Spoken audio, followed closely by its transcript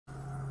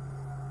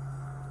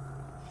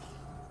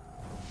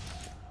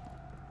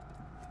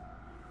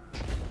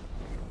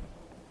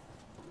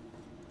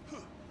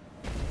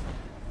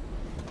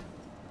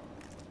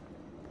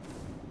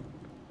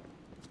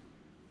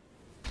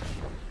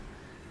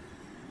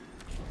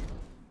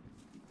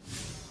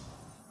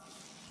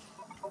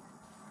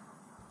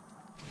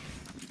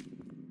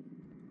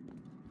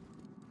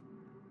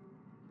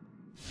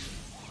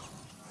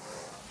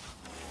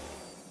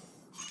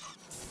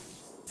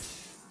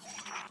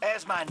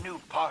As my new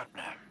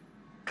partner,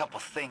 couple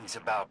things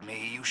about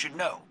me you should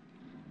know.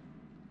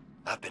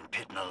 I've been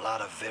pitting a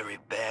lot of very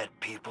bad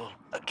people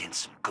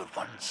against some good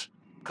ones.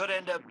 Could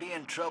end up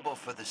being trouble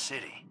for the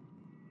city.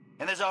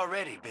 And there's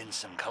already been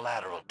some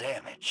collateral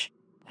damage.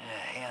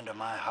 Hand on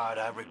my heart,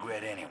 I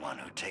regret anyone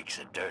who takes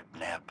a dirt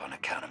nap on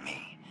account of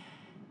me.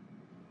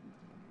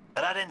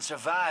 But I didn't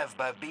survive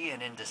by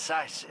being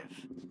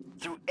indecisive.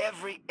 Through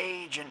every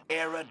age and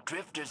era,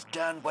 Drifter's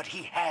done what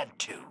he had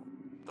to.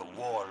 The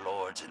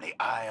warlords and the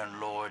Iron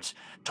Lords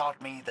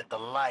taught me that the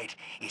light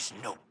is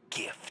no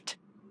gift.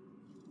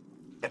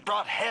 It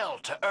brought hell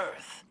to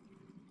Earth.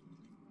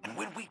 And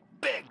when we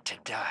begged to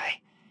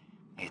die,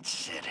 it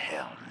said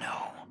hell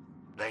no.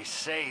 They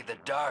say the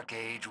Dark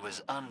Age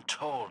was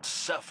untold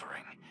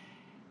suffering.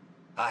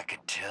 I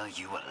could tell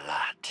you a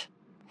lot.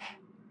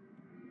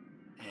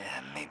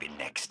 Yeah, maybe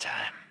next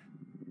time.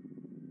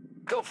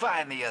 Go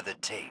find the other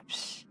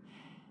tapes.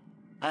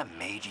 I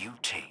made you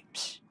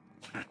tapes.